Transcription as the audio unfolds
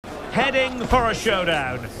Heading for a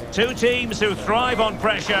showdown. Two teams who thrive on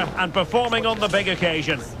pressure and performing on the big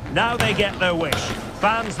occasion. Now they get their wish.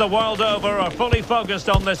 Fans the world over are fully focused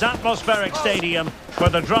on this atmospheric stadium where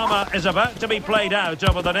the drama is about to be played out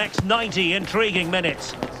over the next 90 intriguing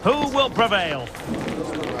minutes. Who will prevail?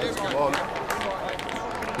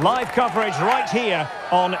 Live coverage right here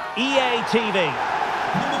on EA TV.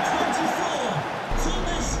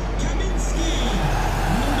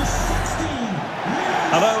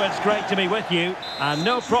 Hello, it's great to be with you, and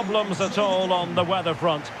no problems at all on the weather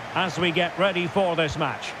front as we get ready for this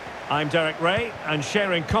match. I'm Derek Ray, and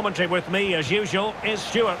sharing commentary with me, as usual, is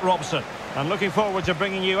Stuart Robson. I'm looking forward to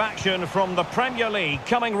bringing you action from the Premier League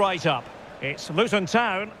coming right up. It's Luton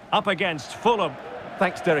Town up against Fulham.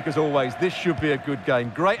 Thanks, Derek, as always. This should be a good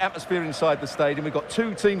game. Great atmosphere inside the stadium. We've got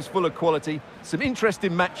two teams full of quality, some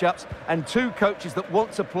interesting matchups, and two coaches that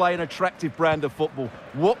want to play an attractive brand of football.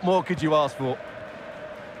 What more could you ask for?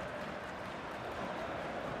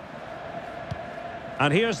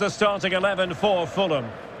 And here's the starting 11 for Fulham.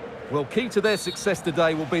 Well, key to their success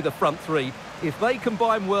today will be the front three. If they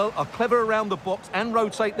combine well, are clever around the box and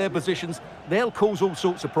rotate their positions, they'll cause all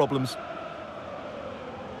sorts of problems.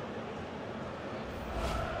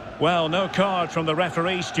 Well, no card from the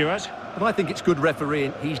referee, Stuart. But I think it's good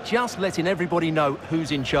refereeing. He's just letting everybody know who's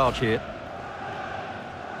in charge here.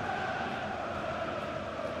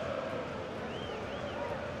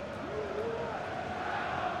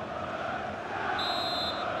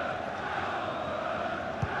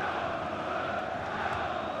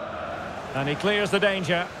 And he clears the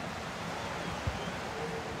danger.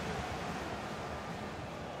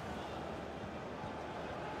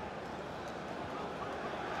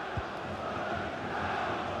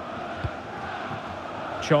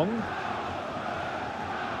 Chong.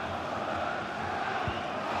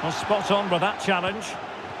 Well, spot on with that challenge.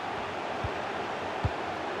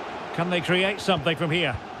 Can they create something from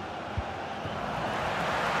here?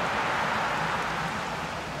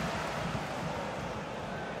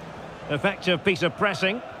 Effective piece of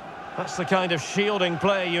pressing. That's the kind of shielding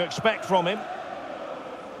play you expect from him.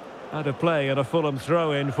 Out of play and a Fulham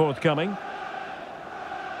throw-in forthcoming.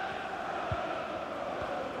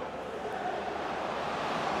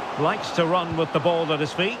 Likes to run with the ball at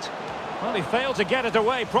his feet. Well, he failed to get it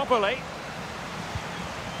away properly.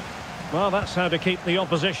 Well, that's how to keep the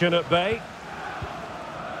opposition at bay.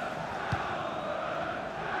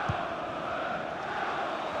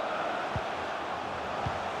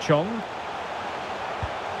 Chong.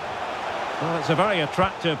 Well, it's a very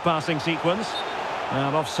attractive passing sequence.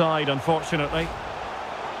 And offside, unfortunately.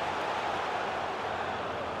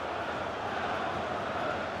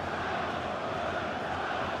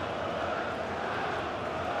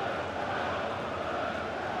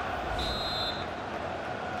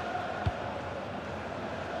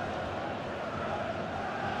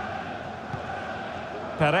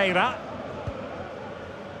 Pereira.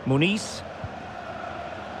 Muniz.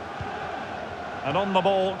 And on the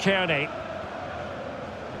ball, Kearney.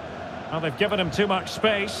 Well, they've given him too much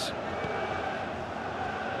space.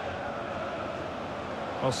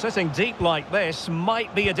 Well, sitting deep like this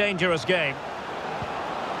might be a dangerous game.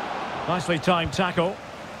 Nicely timed tackle.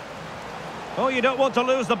 Oh, you don't want to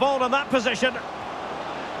lose the ball in that position.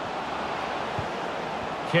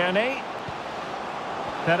 Kearney.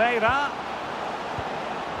 Pereira.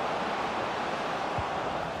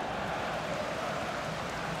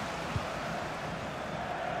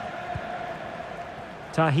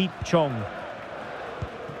 Tahith Chong.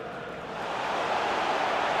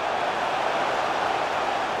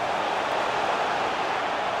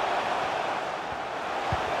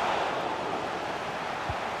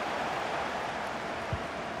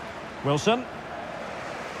 Wilson.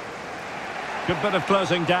 Good bit of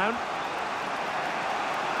closing down.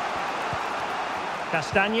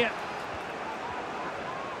 Castagne.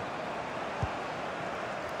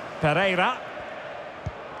 Pereira.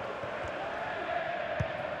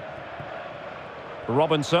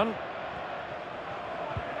 Robinson.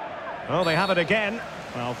 Oh, they have it again.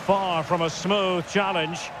 Well, far from a smooth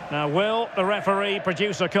challenge. Now, will the referee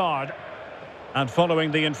produce a card? And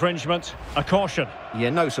following the infringement, a caution. Yeah,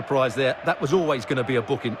 no surprise there. That was always going to be a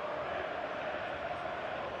booking.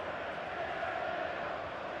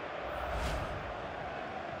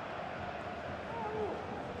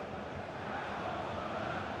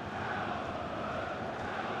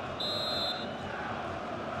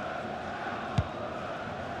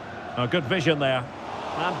 Oh, good vision there.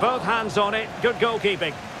 And both hands on it. Good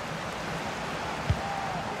goalkeeping.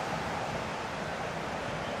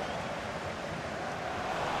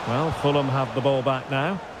 Well, Fulham have the ball back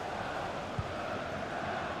now.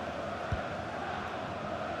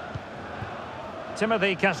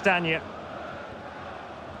 Timothy Castagne.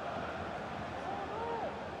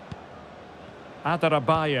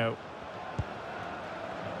 Adarabayo.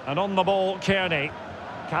 And on the ball, Kearney.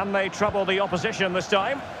 Can they trouble the opposition this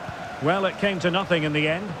time? Well, it came to nothing in the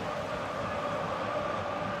end.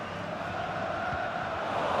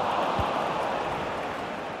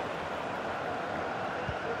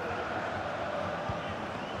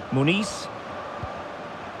 Muniz.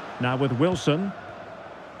 Now with Wilson.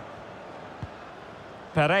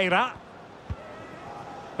 Pereira.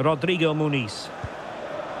 Rodrigo Muniz.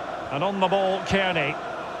 And on the ball, Kearney.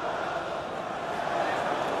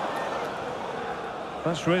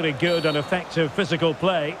 That's really good and effective physical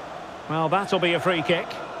play. Well, that'll be a free kick.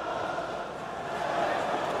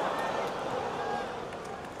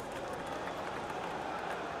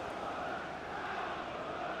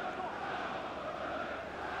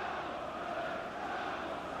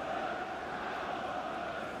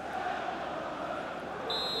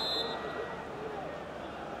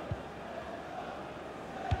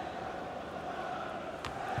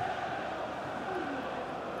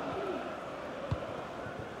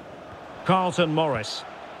 Carlton Morris.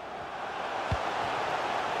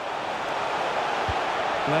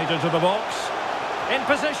 Played into the box. In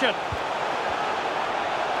position.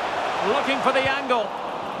 Looking for the angle.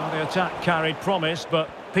 Well, the attack carried promise, but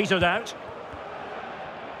petered out.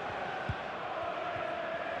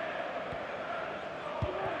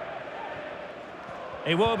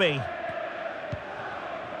 Iwobi.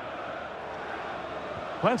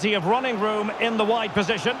 Plenty of running room in the wide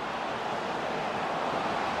position.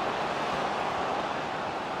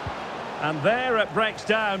 And there it breaks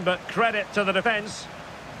down, but credit to the defence.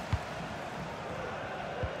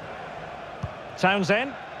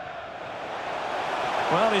 Townsend.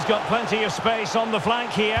 Well, he's got plenty of space on the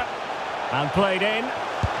flank here. And played in.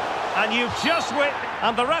 And you've just wit.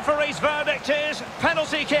 And the referee's verdict is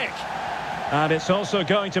penalty kick. And it's also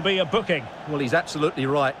going to be a booking. Well, he's absolutely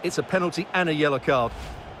right. It's a penalty and a yellow card.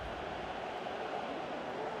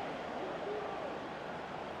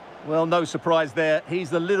 Well, no surprise there.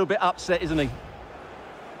 He's a little bit upset, isn't he?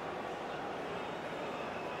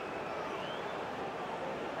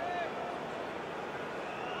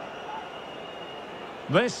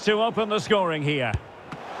 This to open the scoring here.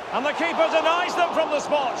 And the keeper denies them from the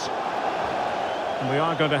spot. And we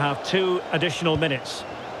are going to have 2 additional minutes.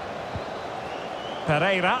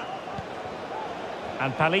 Pereira.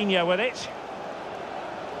 And Palhinha with it.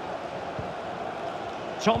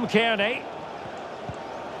 Tom Kearney.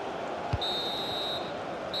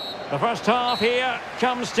 The first half here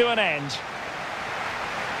comes to an end.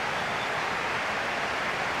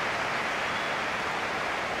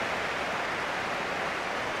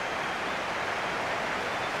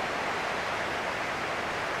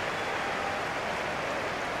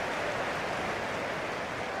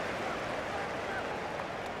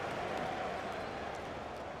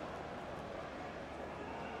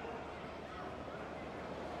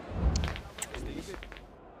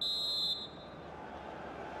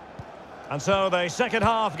 And so the second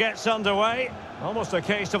half gets underway. Almost a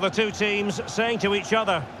case of the two teams saying to each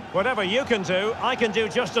other, whatever you can do, I can do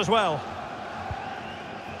just as well.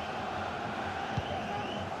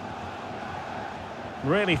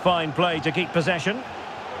 Really fine play to keep possession.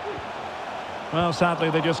 Well, sadly,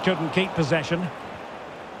 they just couldn't keep possession.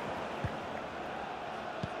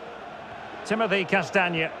 Timothy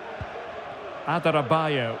Castagne.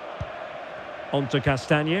 Adarabayo. On to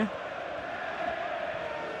Castagne.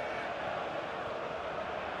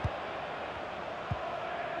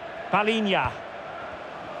 Palhinha.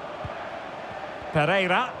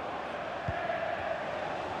 Pereira.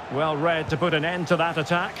 Well read to put an end to that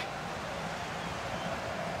attack.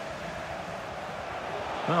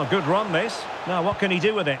 Well, good run this. Now, what can he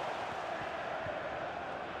do with it?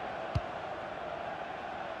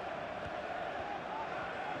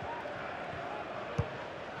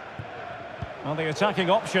 Well, the attacking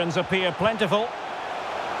options appear plentiful.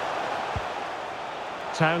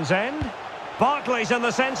 Townsend. Barkley's in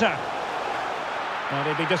the centre. And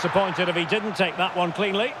he'd be disappointed if he didn't take that one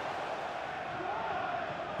cleanly.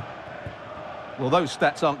 Well, those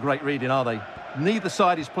stats aren't great reading, are they? Neither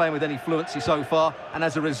side is playing with any fluency so far, and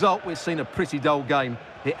as a result, we've seen a pretty dull game.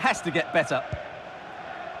 It has to get better.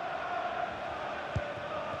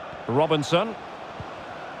 Robinson.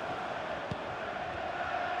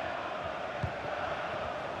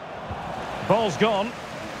 Ball's gone.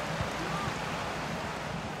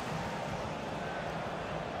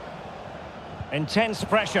 Intense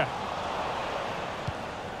pressure.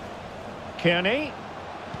 Kearney.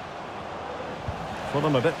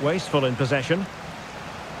 Fulham a bit wasteful in possession.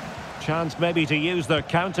 Chance maybe to use their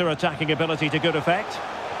counter-attacking ability to good effect.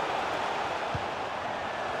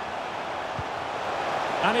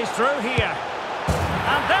 And he's through here.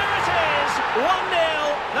 And there it is! 1-0.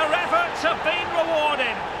 Their efforts have been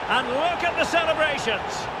rewarded. And look at the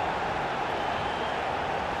celebrations.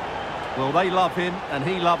 Well, they love him and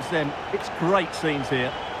he loves them. It's great scenes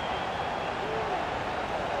here.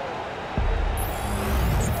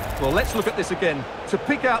 Well, let's look at this again. To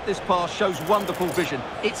pick out this pass shows wonderful vision.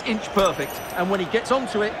 It's inch perfect. And when he gets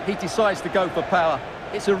onto it, he decides to go for power.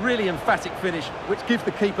 It's a really emphatic finish, which gives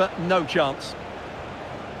the keeper no chance.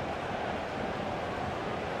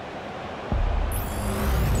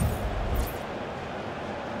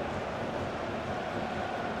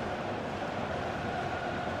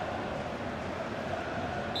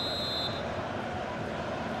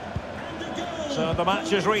 So the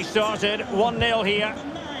match has restarted. 1-0 here.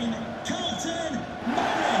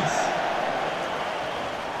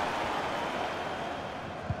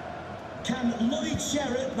 Can Lloyd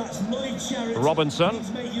Sherritt, that's Lloyd Sherritt. Robinson.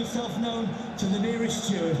 Please make yourself known to the nearest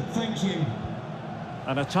steward. Thank you.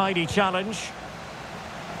 And a tidy challenge.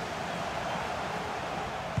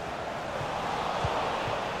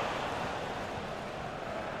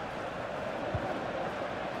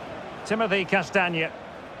 Timothy Castagne.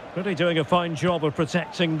 Really doing a fine job of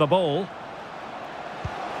protecting the ball.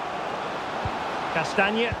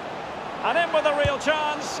 Castagne. And in with a real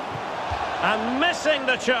chance. And missing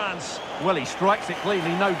the chance. Well, he strikes it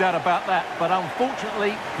cleanly, no doubt about that. But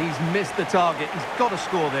unfortunately, he's missed the target. He's got to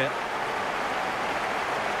score there.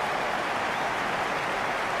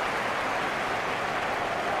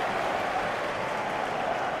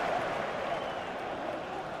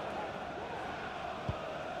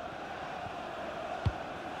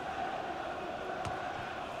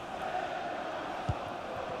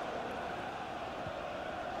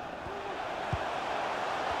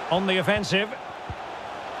 On the offensive,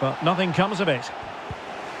 but nothing comes of it.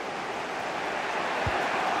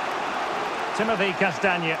 Timothy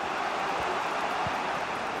Castagne.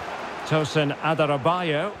 Tosin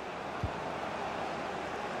Adarabayo.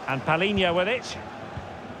 And Palhinha with it.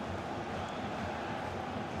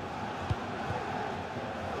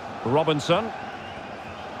 Robinson.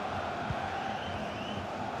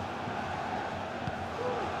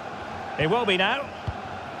 It will be now.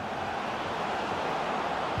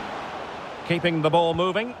 Keeping the ball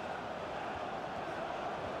moving.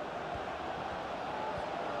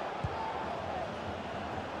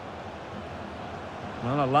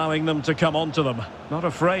 Not allowing them to come onto them. Not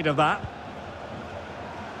afraid of that.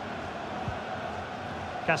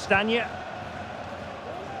 Castagne.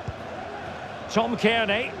 Tom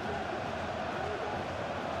Kearney.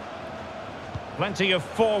 Plenty of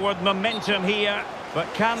forward momentum here,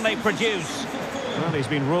 but can they produce? Well, he's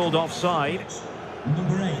been ruled offside.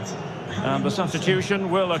 Number 8. And the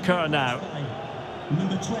substitution will occur now.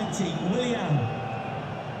 Number 20, Willian.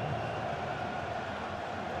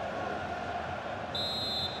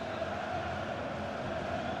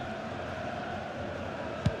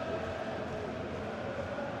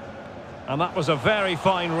 And that was a very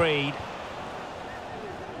fine read.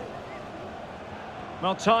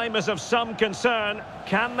 Well, time is of some concern.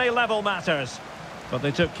 Can they level matters? But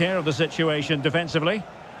they took care of the situation defensively.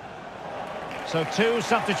 So 2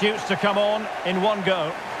 substitutes to come on in one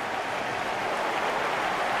go.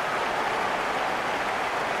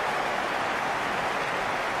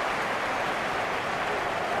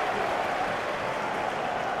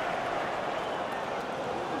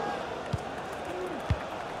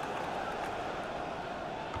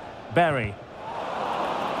 Berry.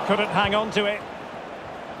 Couldn't hang on to it.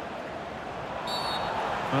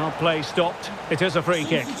 Well, play stopped. It is a free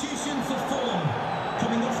kick. Substitution for Fulham.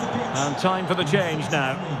 Coming off the pitch. And time for the change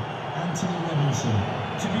now. Anthony Robinson.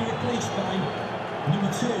 To be replaced by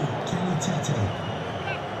number 2, Kenny Tete.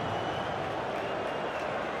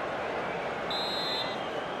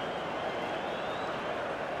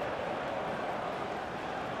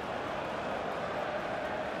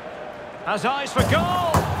 Has eyes for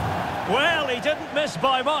goal. Well, he didn't miss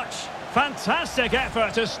by much. Fantastic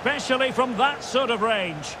effort, especially from that sort of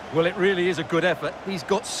range. Well, it really is a good effort. He's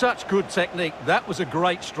got such good technique. That was a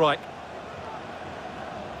great strike.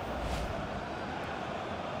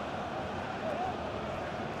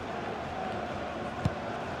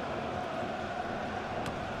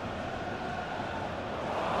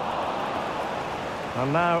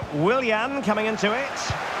 And now Willian coming into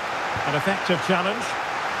it. An effective challenge.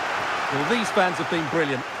 Well, these fans have been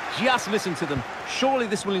brilliant. Just listen to them. Surely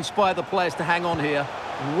this will inspire the players to hang on here.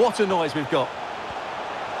 What a noise we've got.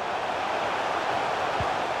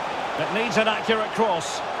 It needs an accurate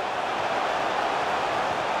cross.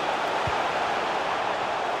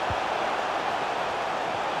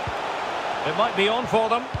 It might be on for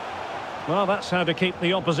them. Well, that's how to keep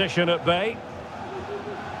the opposition at bay.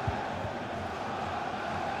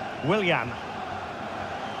 Willian.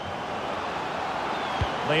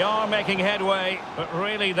 They are making headway, but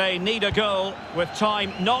really they need a goal with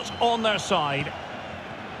time not on their side.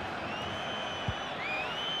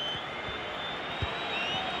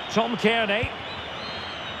 Tom Kearney.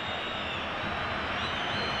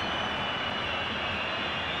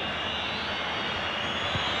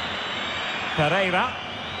 Pereira.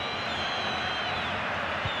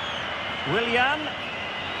 Willian.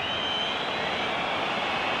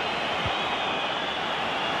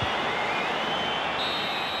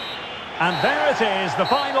 And there it is, the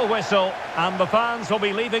final whistle, and the fans will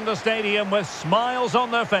be leaving the stadium with smiles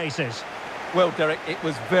on their faces. Well, Derek, it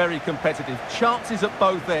was very competitive. Chances at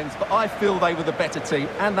both ends, but I feel they were the better team,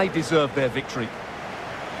 and they deserved their victory.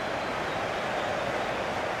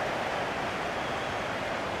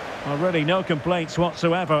 Well, really no complaints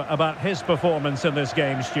whatsoever about his performance in this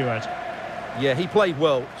game, Stuart. Yeah, he played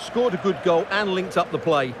well, scored a good goal and linked up the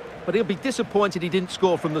play. But he'll be disappointed he didn't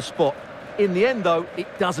score from the spot. In the end, though, it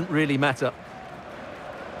doesn't really matter.